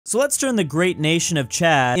So let's turn the great nation of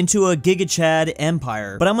Chad into a Giga Chad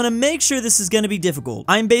empire. But I'm gonna make sure this is gonna be difficult.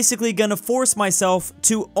 I'm basically gonna force myself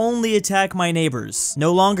to only attack my neighbors.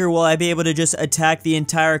 No longer will I be able to just attack the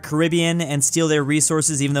entire Caribbean and steal their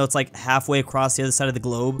resources, even though it's like halfway across the other side of the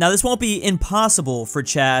globe. Now this won't be impossible for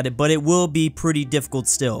Chad, but it will be pretty difficult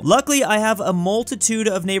still. Luckily, I have a multitude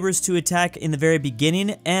of neighbors to attack in the very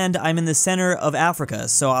beginning, and I'm in the center of Africa,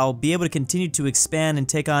 so I'll be able to continue to expand and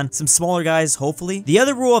take on some smaller guys, hopefully. The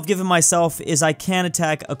other rule I've given myself is I can't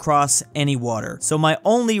attack across any water. So my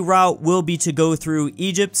only route will be to go through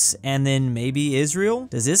Egypt and then maybe Israel.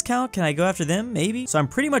 Does this count? Can I go after them? Maybe. So I'm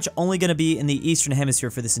pretty much only going to be in the Eastern Hemisphere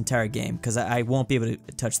for this entire game because I won't be able to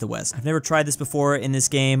touch the West. I've never tried this before in this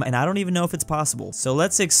game and I don't even know if it's possible. So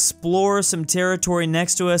let's explore some territory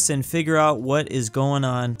next to us and figure out what is going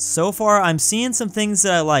on. So far, I'm seeing some things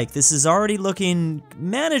that I like. This is already looking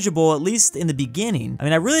manageable, at least in the beginning. I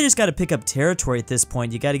mean, I really just got to pick up territory at this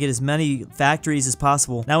point. You got to get as many factories as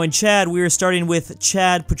possible. Now in Chad, we are starting with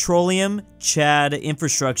Chad Petroleum, Chad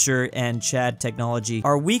Infrastructure, and Chad Technology.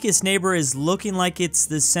 Our weakest neighbor is looking like it's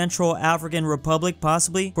the Central African Republic,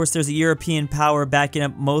 possibly. Of course, there's a European power backing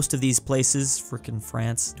up most of these places. Frickin'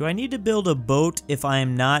 France. Do I need to build a boat if I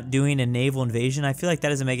am not doing a naval invasion? I feel like that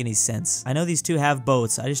doesn't make any sense. I know these two have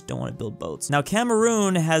boats. I just don't want to build boats. Now,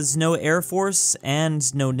 Cameroon has no air force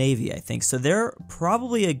and no navy, I think. So they're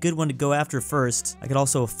probably a good one to go after first. I could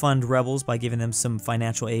also fund rebels by giving them some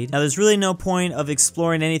financial aid. Now, there's really no point of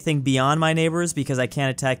exploring anything beyond my neighbors because I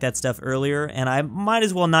can't attack that stuff earlier, and I might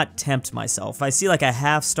as well not tempt myself. If I see like a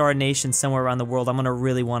half-star nation somewhere around the world, I'm gonna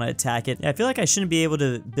really want to attack it. Yeah, I feel like I shouldn't be able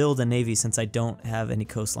to build a navy since I don't have any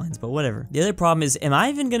coastlines, but whatever. The other problem is, am I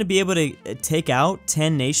even gonna be able to take out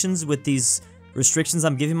 10 nations with these restrictions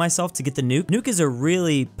I'm giving myself to get the nuke? Nuke is a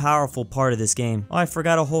really powerful part of this game. Oh, I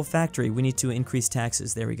forgot a whole factory. We need to increase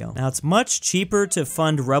taxes. There we go. Now, it's much cheaper to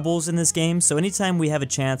fund rebels in this game, so anytime we have a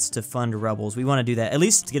chance to fund rebels, we want to do that, at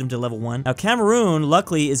least to get them to level 1. Now, Cameroon,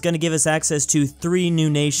 luckily, is going to give us access to 3 new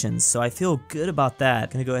nations, so I feel good about that.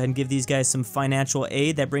 Gonna go ahead and give these guys some financial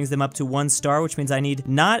aid. That brings them up to 1 star, which means I need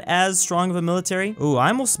not as strong of a military. Ooh, I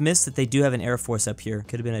almost missed that they do have an air force up here.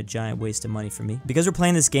 Could have been a giant waste of money for me. Because we're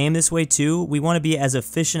playing this game this way, too, we want to be as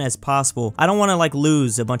efficient as possible. I don't want to like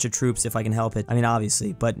lose a bunch of troops if I can help it. I mean,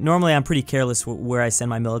 obviously, but normally I'm pretty careless where I send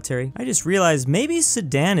my military. I just realized maybe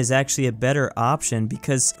Sudan is actually a better option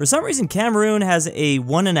because for some reason Cameroon has a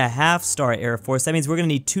 1.5 star air force. That means we're gonna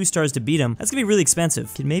need 2 stars to beat them. That's gonna be really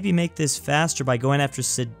expensive. Can maybe make this faster by going after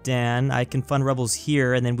Sudan. I can fund rebels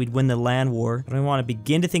here and then we'd win the land war. I don't want to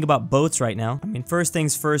begin to think about boats right now. I mean, first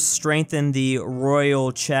things first, strengthen the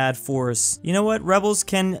Royal Chad force. You know what, rebels,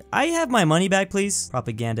 can I have my money back, please?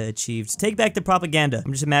 Propaganda achieved. Take back the propaganda.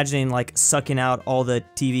 I'm just imagining like sucking out all the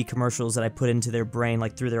TV commercials that I put into their brain,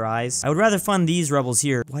 like through their eyes. I would rather fund these rebels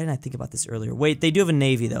here. Why didn't I think about this earlier? Wait, they do have a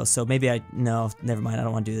navy though, so maybe no, never mind. I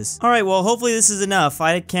don't want to do this. All right, well, hopefully this is enough.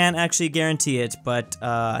 I can't actually guarantee it, but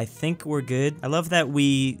I think we're good. I love that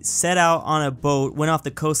we set out on a boat, went off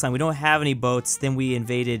the coastline. We don't have any boats. Then we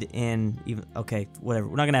invaded in even, okay, whatever.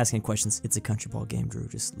 We're not gonna ask any questions. It's a Countryball game, Drew.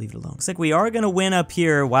 Just leave it alone. Looks like we are gonna win up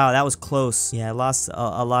here. Wow, that was close. Yeah, I lost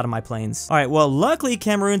a lot of my planes. All right, well, luckily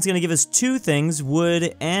Cameroon's gonna give us 2 things,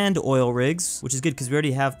 wood and oil rigs, which is good because we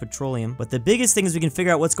already have petroleum. But the biggest thing is we can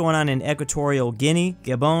figure out what's going on in Equatorial Guinea,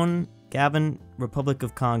 Gabon, Republic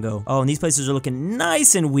of Congo. Oh, and these places are looking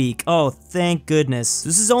nice and weak. Oh, thank goodness.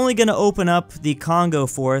 This is only gonna open up the Congo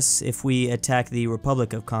for us if we attack the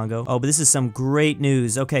Republic of Congo. Oh, but this is some great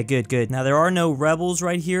news. Okay, good, good. Now, there are no rebels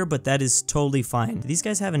right here, but that is totally fine. Do these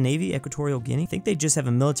guys have a navy, Equatorial Guinea? I think they just have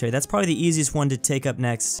a military. That's probably the easiest one to take up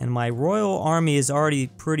next. And my royal army is already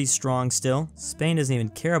pretty strong still. Spain doesn't even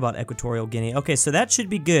care about Equatorial Guinea. Okay, so that should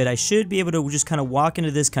be good. I should be able to just kind of walk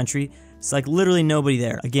into this country. It's like literally nobody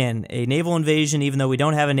there. Again, a naval invasion even though we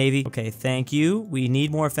don't have a navy. Okay, thank you. We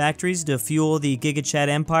need more factories to fuel the Giga Chad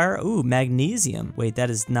Empire. Ooh, magnesium. Wait,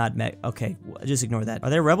 that is not okay, just ignore that.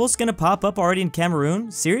 Are there rebels gonna pop up already in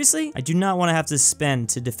Cameroon? Seriously? I do not want to have to spend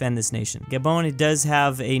to defend this nation. Gabon, it does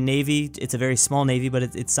have a navy. It's a very small navy, but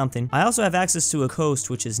it's something. I also have access to a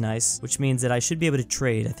coast, which is nice, which means that I should be able to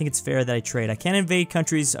trade. I think it's fair that I trade. I can't invade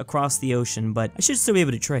countries across the ocean, but I should still be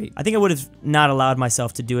able to trade. I think I would have not allowed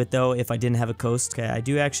myself to do it though if I didn't have a coast. Okay, I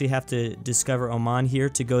do actually have to discover Oman here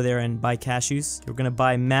to go there and buy cashews. We're gonna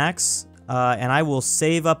buy max. And I will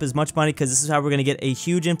save up as much money because this is how we're going to get a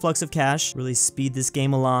huge influx of cash. Really speed this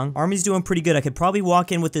game along. Army's doing pretty good. I could probably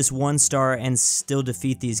walk in with this 1 star and still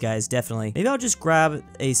defeat these guys, definitely. Maybe I'll just grab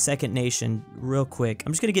a second nation real quick.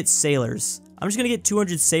 I'm just going to get sailors. I'm just going to get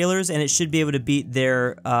 200 sailors and it should be able to beat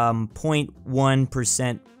their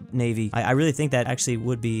 0.1% navy. I really think that actually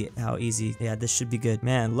would be how easy. Yeah, this should be good.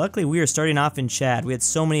 Man, luckily we are starting off in Chad. We had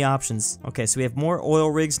so many options. Okay, so we have more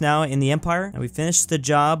oil rigs now in the Empire, and we finished the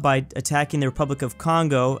job by attacking the Republic of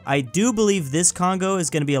Congo. I do believe this Congo is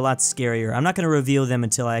going to be a lot scarier. I'm not going to reveal them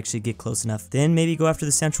until I actually get close enough. Then maybe go after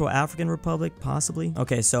the Central African Republic, possibly.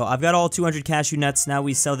 Okay, so I've got all 200 cashew nuts. Now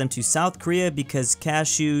we sell them to South Korea because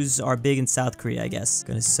cashews are big in South Korea, I guess.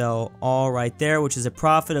 Gonna sell all right there, which is a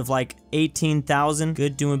profit of like 18,000.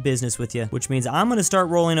 Good doing business with you, which means I'm gonna start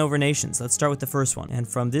rolling over nations. Let's start with the first one. And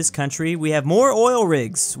from this country, we have more oil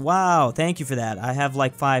rigs. Wow, thank you for that. I have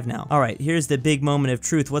like 5 now. All right, here's the big moment of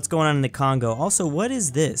truth. What's going on in the Congo? Also, what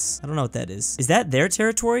is this? I don't know what that is. Is that their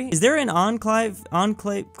territory? Is there an enclave,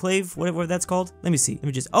 whatever that's called? Let me see. Let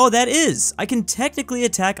me just, oh, that is. I can technically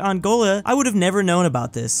attack Angola. I would have never known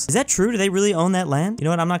about this. Is that true? Do they really own that land? You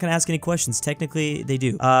know what? I'm not gonna ask any questions. Technically, they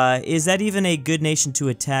do. Is that even a good nation to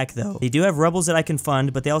attack, though? They do have rebels that I can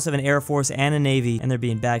fund, but they also have an air force and a navy, and they're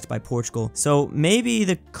being backed by Portugal. So maybe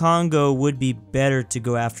the Congo would be better to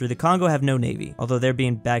go after. The Congo have no navy, although they're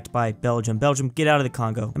being backed by Belgium. Belgium, get out of the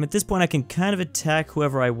Congo. At this point, I can kind of attack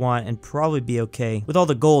whoever I want and probably be okay with all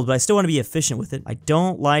the gold, but I still want to be efficient with it. I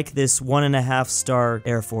don't like this 1.5-star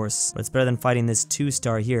air force, but it's better than fighting this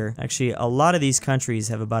 2-star here. Actually, a lot of these countries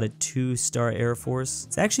have about a 2-star air force.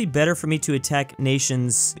 It's actually better for me to attack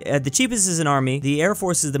nations. The cheapest is an army. The air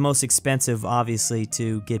force is the most expensive, obviously,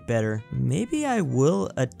 to get better. Maybe I will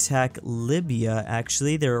attack Libya,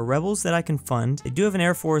 actually. There are rebels that I can fund. They do have an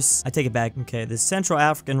air force. I take it back. Okay, the Central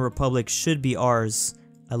African Republic should be ours.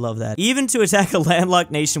 I love that. Even to attack a landlocked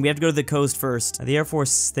nation, we have to go to the coast first. The Air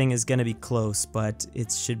Force thing is gonna be close, but it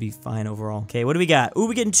should be fine overall. Okay, what do we got? Ooh,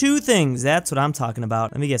 we're getting 2 things. That's what I'm talking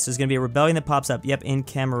about. Let me guess, there's gonna be a rebellion that pops up. Yep, in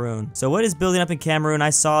Cameroon. So what is building up in Cameroon? I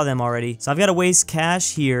saw them already. So I've got to waste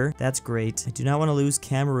cash here. That's great. I do not want to lose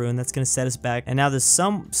Cameroon. That's gonna set us back. And now there's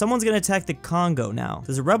someone's gonna attack the Congo now.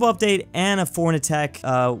 There's a rebel update and a foreign attack,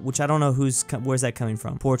 which I don't know where's that coming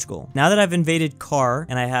from. Portugal. Now that I've invaded Car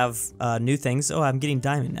and I have new things. Oh, I'm getting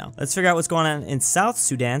diamond now. Let's figure out what's going on in South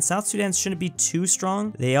Sudan. South Sudan shouldn't be too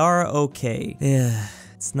strong. They are okay. Yeah.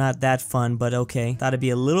 It's not that fun, but okay. Thought it'd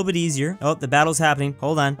be a little bit easier. Oh, the battle's happening.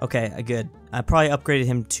 Hold on. Okay, good. I probably upgraded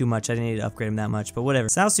him too much. I didn't need to upgrade him that much, but whatever.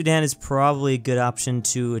 South Sudan is probably a good option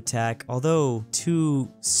to attack, although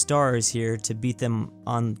 2 stars here to beat them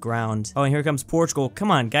on ground. Oh, and here comes Portugal.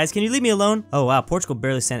 Come on, guys, can you leave me alone? Oh, wow, Portugal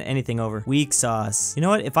barely sent anything over. Weak sauce. You know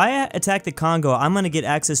what? If I attack the Congo, I'm gonna get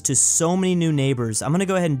access to so many new neighbors. I'm gonna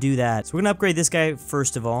go ahead and do that. So we're gonna upgrade this guy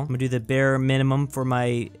first of all. I'm gonna do the bare minimum for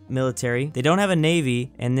my military. They don't have a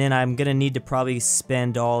navy, and then I'm gonna need to probably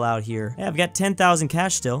spend all out here. Yeah, I've got 10,000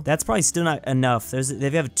 cash still. That's probably still not enough. They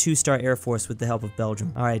have a 2-star air force with the help of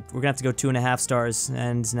Belgium. All right, we're gonna have to go 2.5 stars,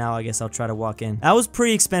 and now I guess I'll try to walk in. That was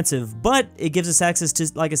pretty expensive, but it gives us access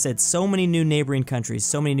to, like I said, so many new neighboring countries,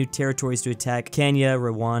 so many new territories to attack. Kenya,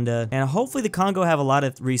 Rwanda, and hopefully the Congo have a lot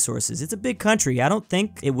of resources. It's a big country. I don't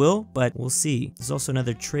think it will, but we'll see. There's also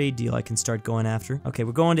another trade deal I can start going after. Okay,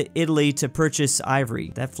 we're going to Italy to purchase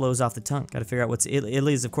ivory. That flows off the tongue. Gotta figure out what's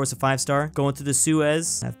Italy is, of course, a 5-star. Going through the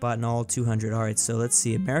Suez. I've bought in all 200. All right, so let's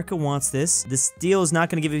see. America wants this. This deal is not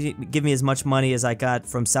going to give me as much money as I got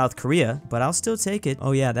from South Korea, but I'll still take it.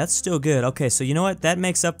 Oh yeah, that's still good. Okay, so you know what? That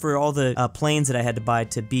makes up for all the planes that I had to buy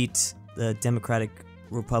to beat the Democratic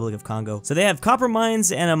Republic of Congo. So they have copper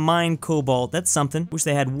mines and a mine cobalt. That's something. Wish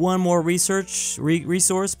they had one more resource,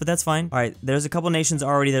 but that's fine. All right, there's a couple nations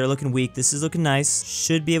already that are looking weak. This is looking nice.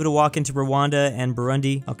 Should be able to walk into Rwanda and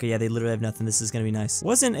Burundi. Okay, yeah, they literally have nothing. This is gonna be nice.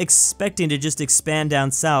 Wasn't expecting to just expand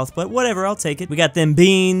down south, but whatever, I'll take it. We got them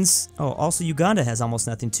beans. Oh, also Uganda has almost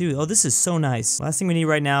nothing too. Oh, this is so nice. Last thing we need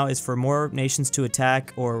right now is for more nations to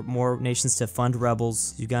attack or more nations to fund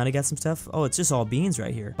rebels. Uganda got some stuff. Oh, it's just all beans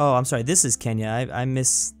right here. Oh, I'm sorry. This is Kenya. I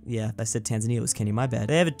yeah, I said Tanzania was Kenya, my bad.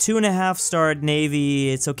 They have a 2.5-star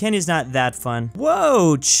navy, so Kenya's not that fun.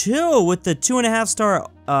 Whoa, chill with the 2.5-star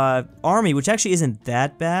army, which actually isn't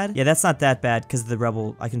that bad. Yeah, that's not that bad because of the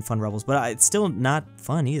rebel, I can fund rebels, but it's still not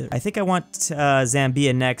fun either. I think I want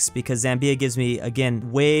Zambia next because Zambia gives me,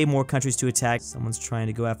 again, way more countries to attack. Someone's trying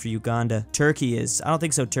to go after Uganda. Turkey is. I don't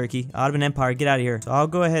think so, Turkey. Ottoman Empire, get out of here. So I'll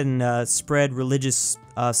go ahead and spread religious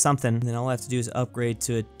something. Then all I have to do is upgrade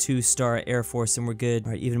to a 2-star air force and we're good.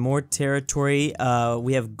 All right, even more territory.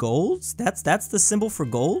 We have gold. That's the symbol for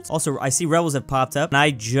gold. Also, I see rebels have popped up, and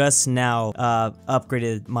I just now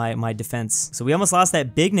upgraded my defense. So we almost lost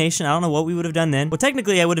that big nation. I don't know what we would have done then. Well,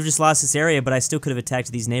 technically, I would have just lost this area, but I still could have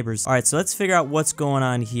attacked these neighbors. All right, so let's figure out what's going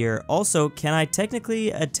on here. Also, can I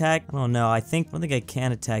technically attack? I don't know. I don't think I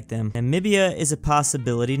can attack them. Namibia is a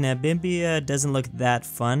possibility. Namibia doesn't look that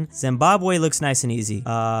fun. Zimbabwe looks nice and easy.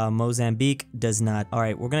 Mozambique does not. All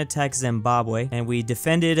right, we're gonna attack Zimbabwe, and we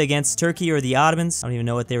defended against Turkey or the Ottomans. I don't even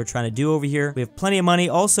know what they were trying to do over here. We have plenty of money.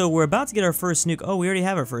 Also, we're about to get our first nuke. Oh, we already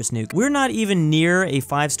have our first nuke. We're not even near a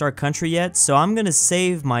 5-star country yet, so I'm gonna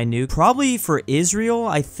save my nuke. Probably for Israel.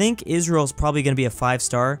 I think Israel's probably gonna be a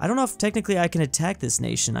 5-star. I don't know if technically I can attack this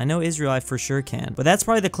nation. I know Israel I for sure can, but that's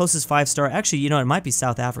probably the closest 5-star. Actually, you know, it might be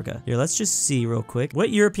South Africa. Here, let's just see real quick. What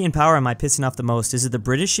European power am I pissing off the most? Is it the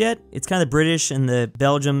British yet? It's kind of the British and the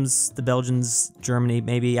Belgians, Germany,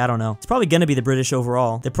 maybe. I don't know. It's probably gonna be the British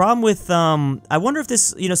overall. The problem with, I wonder if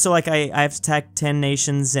this, you know, so like I have to attack 10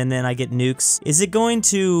 nations and then I get nukes. Is it going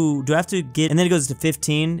to, do I have to get, and then it goes to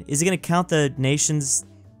 15? Is it gonna count the nations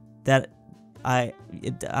that I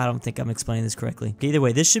don't think I'm explaining this correctly. Either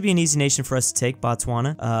way, this should be an easy nation for us to take,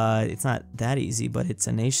 Botswana. It's not that easy, but it's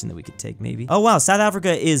a nation that we could take, maybe. Oh, wow, South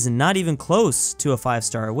Africa is not even close to a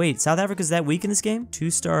 5-star. Wait, South Africa's that weak in this game?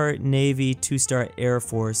 2-star Navy, 2-star Air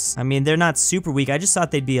Force. I mean, they're not super weak. I just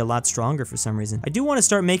thought they'd be a lot stronger for some reason. I do want to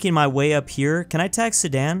start making my way up here. Can I attack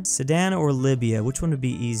Sudan? Sudan or Libya? Which one would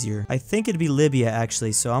be easier? I think it'd be Libya,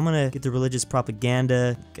 actually, so I'm gonna get the religious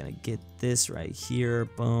propaganda. Gonna get this right here.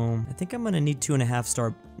 Boom. I think I'm gonna need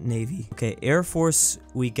 2.5-star Navy. Okay, Air Force,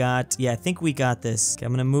 we got, yeah, I think we got this. Okay,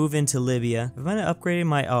 I'm gonna move into Libya. I'm gonna upgrade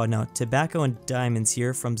my, oh no, tobacco and diamonds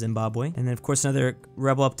here from Zimbabwe. And then of course another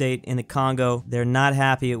rebel update in the Congo. They're not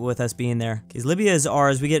happy with us being there. Because Libya is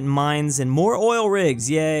ours. We get mines and more oil rigs.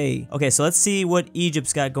 Yay. Okay, so let's see what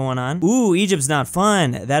Egypt's got going on. Ooh, Egypt's not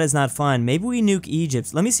fun. That is not fun. Maybe we nuke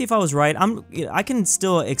Egypt. Let me see if I was right. I can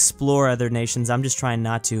still explore other nations. I'm just trying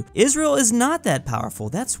not to. Israel is not that powerful.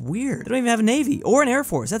 That's weird. They don't even have a navy or an air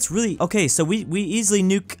force. That's really, okay, so we easily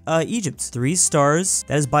nuke Egypt. 3 stars.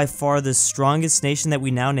 That is by far the strongest nation that we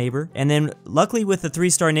now neighbor. And then luckily with the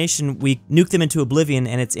 3-star nation, we nuked them into oblivion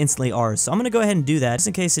and it's instantly ours. So I'm gonna go ahead and do that just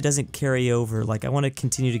in case it doesn't carry over. Like I want to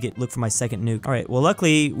continue to look for my second nuke. All right, well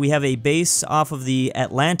luckily we have a base off of the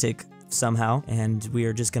Atlantic somehow, and we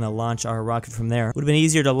are just gonna launch our rocket from there. Would have been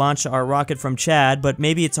easier to launch our rocket from Chad, but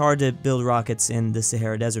maybe it's hard to build rockets in the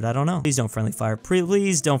Sahara Desert. I don't know. Please don't friendly fire.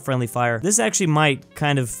 Please don't friendly fire. This actually might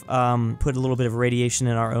kind of put a little bit of radiation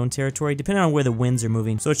in our own territory, depending on where the winds are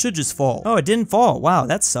moving. So it should just fall. Oh, it didn't fall. Wow,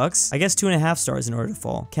 that sucks. I guess 2.5 stars in order to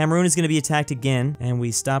fall. Cameroon is gonna be attacked again, and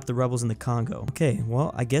we stop the rebels in the Congo. Okay,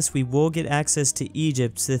 well, I guess we will get access to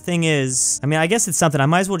Egypt. So the thing is, I mean, I guess it's something. I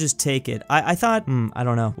might as well just take it. I thought, I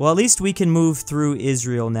don't know. Well, at least we can move through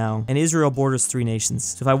Israel now, and Israel borders 3 nations.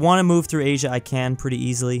 So if I want to move through Asia, I can pretty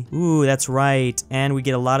easily. Ooh, that's right. And we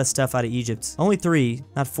get a lot of stuff out of Egypt. Only 3,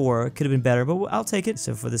 not 4. It could have been better, but I'll take it.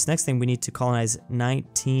 So for this next thing, we need to colonize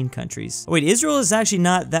 19 countries. Oh, wait, Israel is actually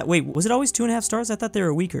not that, wait, was it always 2.5 stars? I thought they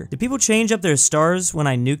were weaker. Did people change up their stars when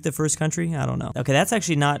I nuked the first country? I don't know. Okay, that's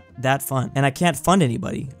actually not that fun. And I can't fund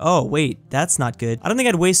anybody. Oh, wait, that's not good. I don't think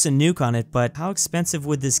I'd waste a nuke on it, but how expensive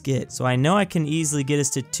would this get? So I know I can easily get us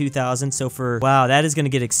to 2,000. So for, wow, that is going to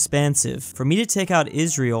get expensive. For me to take out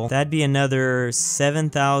Israel, that'd be another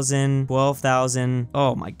 7,000, 12,000.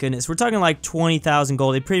 Oh my goodness. We're talking like 20,000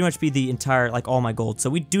 gold. It'd pretty much be the entire, like all my gold. So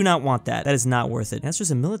we do not want that. That is not worth it. That's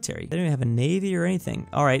just a military. They don't even have a navy or anything.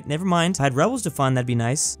 All right, never mind. If I had rebels to fund, that'd be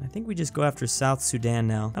nice. I think we just go after South Sudan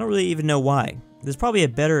now. I don't really even know why. There's probably a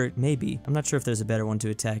better, maybe. I'm not sure if there's a better one to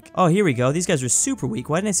attack. Oh, here we go. These guys are super weak.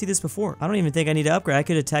 Why didn't I see this before? I don't even think I need to upgrade. I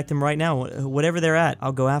could attack them right now. Whatever they're at,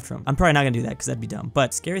 I'll go after them. I'm probably not gonna do that because that'd be dumb.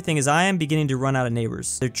 But scary thing is I am beginning to run out of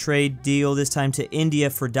neighbors. Their trade deal this time to India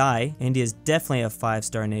for dye. India is definitely a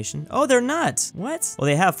 5-star nation. Oh, they're not. What? Well,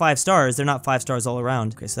 they have 5 stars. They're not 5 stars all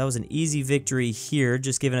around. Okay, so that was an easy victory here,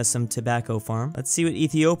 just giving us some tobacco farm. Let's see what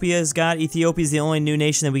Ethiopia's got. Ethiopia is the only new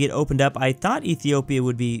nation that we get opened up. I thought Ethiopia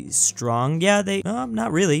would be strong. Yeah,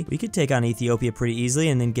 not really. We could take on Ethiopia pretty easily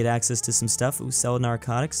and then get access to some stuff. Ooh, sell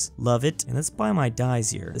narcotics. Love it. And let's buy my dyes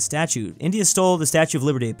here. The statue. India stole the Statue of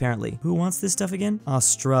Liberty, apparently. Who wants this stuff again?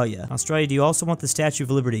 Australia. Australia, do you also want the Statue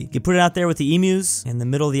of Liberty? You can put it out there with the emus in the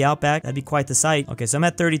middle of the outback. That'd be quite the sight. Okay, so I'm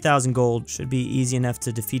at 30,000 gold. Should be easy enough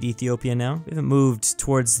to defeat Ethiopia now. We haven't moved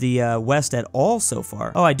towards the west at all so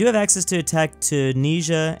far. Oh, I do have access to attack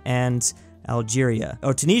Tunisia and Algeria.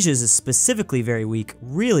 Oh, Tunisia is specifically very weak.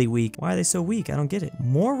 Really weak. Why are they so weak? I don't get it.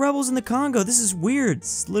 More rebels in the Congo. This is weird.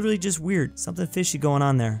 It's literally just weird. Something fishy going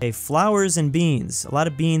on there. Okay, flowers and beans. A lot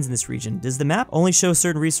of beans in this region. Does the map only show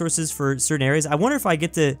certain resources for certain areas? I wonder if I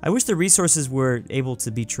get to... I wish the resources were able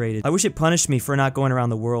to be traded. I wish it punished me for not going around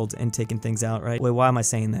the world and taking things out, right? Wait, why am I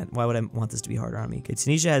saying that? Why would I want this to be harder on me? Okay,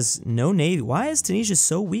 Tunisia has no navy. Why is Tunisia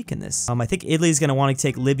so weak in this? I think Italy's gonna want to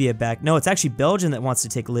take Libya back. No, it's actually Belgium that wants to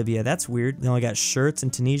take Libya. That's weird. They only got shirts in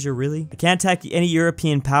Tunisia, really? I can't attack any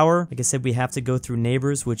European power. Like I said, we have to go through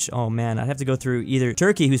neighbors, which, oh man, I'd have to go through either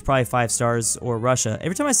Turkey, who's probably 5 stars, or Russia.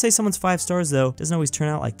 Every time I say someone's 5 stars, though, it doesn't always turn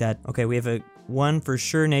out like that. Okay, we have a one for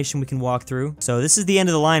sure nation we can walk through. So this is the end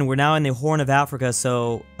of the line. We're now in the Horn of Africa,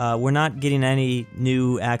 so we're not getting any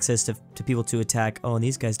new access to people to attack. Oh, and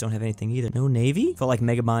these guys don't have anything either. No navy? Felt like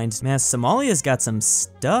Megamind. Man, Somalia's got some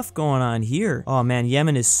stuff going on here. Oh man,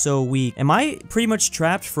 Yemen is so weak. Am I pretty much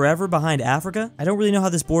trapped forever behind Africa? I don't really know how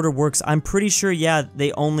this border works. I'm pretty sure, yeah,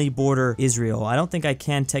 they only border Israel. I don't think I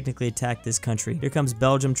can technically attack this country. Here comes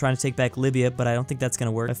Belgium trying to take back Libya, but I don't think that's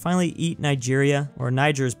gonna work. I finally eat Nigeria, or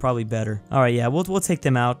Niger is probably better. All right, yeah, we'll take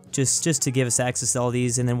them out just to give us access to all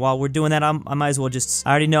these, and then while we're doing that, I might as well just...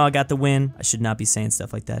 I already know I got the win. I should not be saying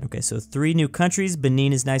stuff like that. Okay, so 3 new countries.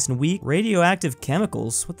 Benin is nice and weak. Radioactive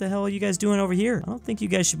chemicals. What the hell are you guys doing over here? I don't think you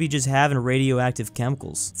guys should be just having radioactive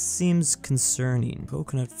chemicals. It seems concerning.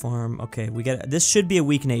 Coconut farm. Okay, we got... This should be a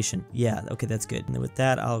weak nation. Yeah, okay, that's good. And then with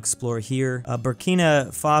that, I'll explore here. Burkina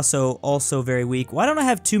Faso, also very weak. Why don't I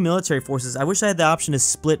have 2 military forces? I wish I had the option to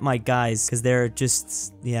split my guys, because they're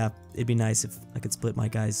just... Yeah, it'd be nice if I could split my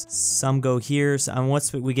guys. Some go here. So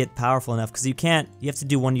once we get powerful enough, because you have to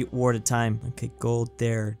do 1 war at a time. Okay, gold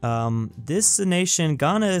there. This nation,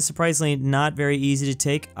 Ghana, is surprisingly not very easy to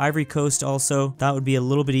take. Ivory Coast also, that would be a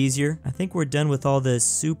little bit easier. I think we're done with all the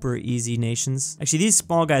super easy nations. Actually, these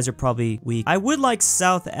small guys are probably weak. I would like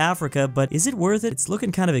South Africa, but is it worth it? It's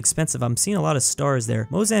looking kind of expensive. I'm seeing a lot of stars there.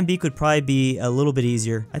 Mozambique would probably be a little bit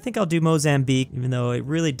easier. I think I'll do Mozambique, even though it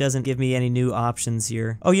really doesn't give me any new options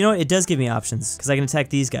here. Oh, you know what? It does give me options, because I can attack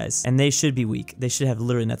these guys, and they should be weak. They should have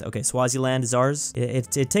literally nothing. Okay, Swaziland is ours. It's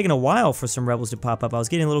taken a while for some rebels to pop up. I was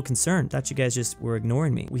getting a little concerned. Thought you guys just were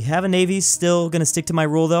ignoring me. We have a navy. Still gonna stick to my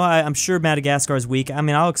rule, though. I'm sure Madagascar is weak. I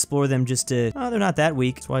mean, I'll explore them just to... Oh, they're not that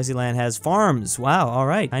weak. Swaziland has farms. Wow, all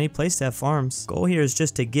right. Tiny place to have farms. Goal here is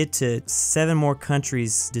just to get to 7 more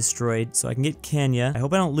countries destroyed, so I can get Kenya. I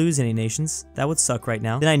hope I don't lose any nations. That would suck right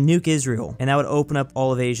now. Then I nuke Israel, and that would open up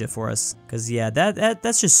all of Asia for us. Because, yeah,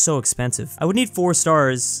 that's just so expensive. I would need 4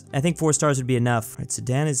 stars. I think 4 stars would be enough. All right,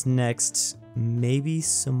 Sudan is next. Maybe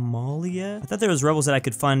Somalia? I thought there was rebels that I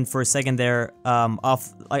could fund for a second there,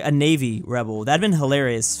 off like a navy rebel. That'd been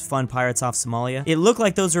hilarious. Fund pirates off Somalia. It looked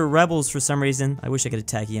like those were rebels for some reason. I wish I could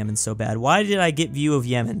attack Yemen so bad. Why did I get view of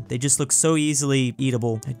Yemen? They just look so easily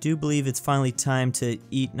eatable. I do believe it's finally time to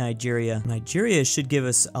eat Nigeria. Nigeria should give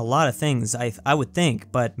us a lot of things, I would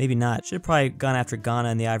think, but maybe not. Should have probably gone after Ghana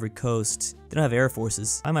and the Ivory Coast. They don't have air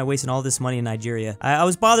forces. Why am I wasting all this money in Nigeria? I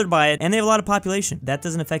was bothered by it, and they have a lot of population. That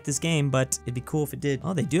doesn't affect this game, but it'd be cool if it did.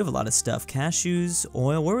 Oh, they do have a lot of stuff. Cashews,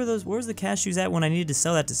 oil. Where was the cashews at when I needed to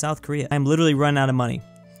sell that to South Korea? I'm literally running out of money.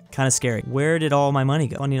 Kind of scary. Where did all my money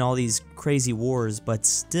go? Funding all these crazy wars, but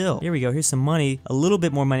still. Here we go. Here's some money. A little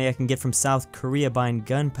bit more money I can get from South Korea buying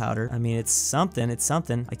gunpowder. I mean, it's something. It's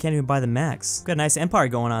something. I can't even buy the max. Got a nice empire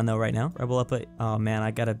going on, though, right now. Rebel up a... Oh, man.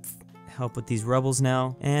 I gotta... help with these rebels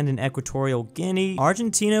now. And in Equatorial Guinea,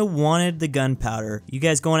 Argentina wanted the gunpowder. You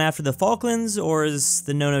guys going after the Falklands, or is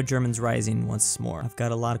the no-no Germans rising once more? I've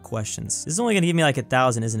got a lot of questions. This is only gonna give me like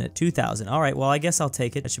 1,000, isn't it? 2,000. All right, well, I guess I'll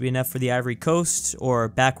take it. That should be enough for the Ivory Coast, or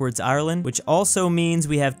backwards Ireland, which also means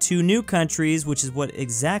we have 2 new countries, which is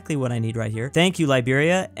exactly what I need right here. Thank you,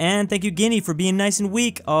 Liberia, and thank you, Guinea, for being nice and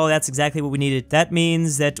weak. Oh, that's exactly what we needed. That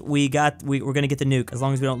means that we're gonna get the nuke, as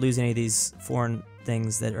long as we don't lose any of these foreign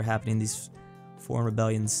things that are happening, these foreign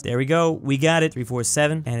rebellions. There we go. We got it.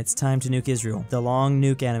 347. And it's time to nuke Israel. The long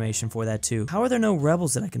nuke animation for that too. How are there no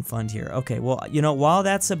rebels that I can fund here? Okay, well, you know, while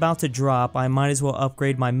that's about to drop, I might as well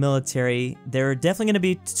upgrade my military. They're definitely going to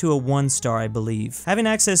be to a 1-star, I believe. Having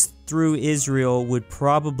access through Israel would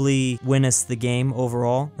probably win us the game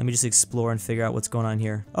overall. Let me just explore and figure out what's going on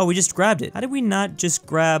here. Oh, we just grabbed it. How did we not just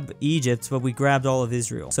grab Egypt, but we grabbed all of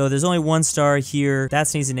Israel? So there's only 1 star here.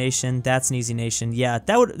 That's an easy nation. That's an easy nation. Yeah,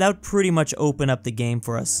 that would pretty much open up the game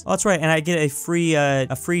for us. Oh, that's right. And I get a free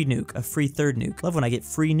nuke, a free 3rd nuke. Love when I get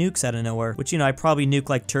free nukes out of nowhere, which, you know, I probably nuke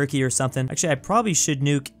like Turkey or something. Actually, I probably should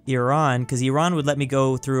nuke Iran, because Iran would let me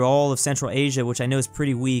go through all of Central Asia, which I know is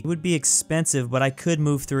pretty weak. It would be expensive, but I could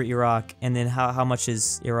move through Iraq. And then how much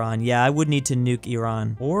is Iran? Yeah, I would need to nuke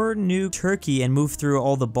Iran. Or nuke Turkey and move through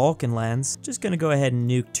all the Balkan lands. Just gonna go ahead and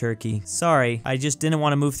nuke Turkey. Sorry, I just didn't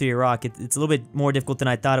want to move through Iraq. It's a little bit more difficult than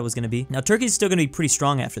I thought it was gonna be. Now, Turkey's still gonna be pretty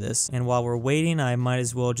strong after this. And while we're waiting, I might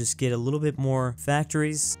as well just get a little bit more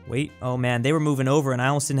factories. Wait, oh man, they were moving over and I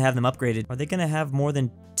almost didn't have them upgraded. Are they gonna have more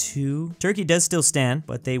than 2? Turkey does still stand,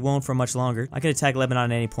 but they won't for much longer. I could attack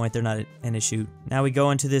Lebanon at any point. They're not an issue. Now we go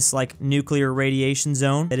into this like nuclear radiation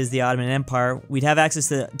zone that is the Ottoman Empire. We'd have access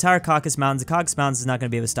to the entire Caucasus Mountains. The Caucasus Mountains is not going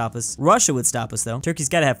to be able to stop us. Russia would stop us though. Turkey's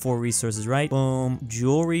got to have 4 resources, right? Boom.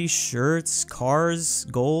 Jewelry, shirts, cars,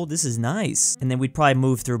 gold. This is nice. And then we'd probably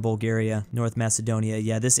move through Bulgaria, North Macedonia.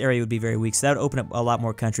 Yeah, this area would be very weak, so that would open up a lot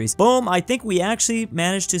more countries. Boom. I think we actually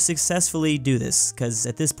managed to successfully do this, because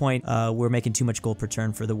at this point, we're making too much gold per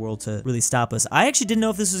turn for the world to really stop us. I actually didn't know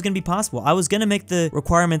if this was going to be possible. I was going to make the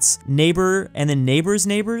requirements neighbor and then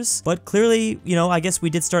neighbors, but clearly, you know, I guess we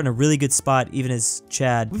did start in a really good spot, even as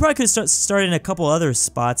Chad. We probably could have started in a couple other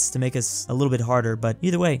spots to make us a little bit harder, but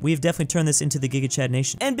either way, we've definitely turned this into the Giga Chad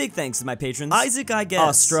Nation. And big thanks to my patrons. Isaac, I guess.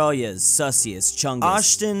 Australia's, Sussius, Chungus.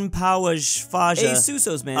 Ashton, Powaj, Faja.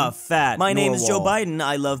 Susos, man. Fat. My name is Joe Norwal. Biden.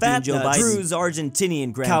 I love being Joe Biden. Drew's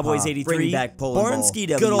Argentinian grandpa. Cowboys 83. Bring back Poland Barnsky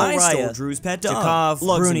Ball. W. Good old I stole Raya. Drew's pet Chakov,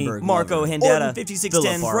 dog. Bruni, Luxembourg Marco lover. Hendetta, Orton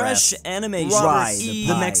 5610. Villa Farah, Fresh Anime Robert Rise. E.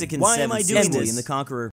 The Mexican Why am I doing Emily this? and the Conqueror.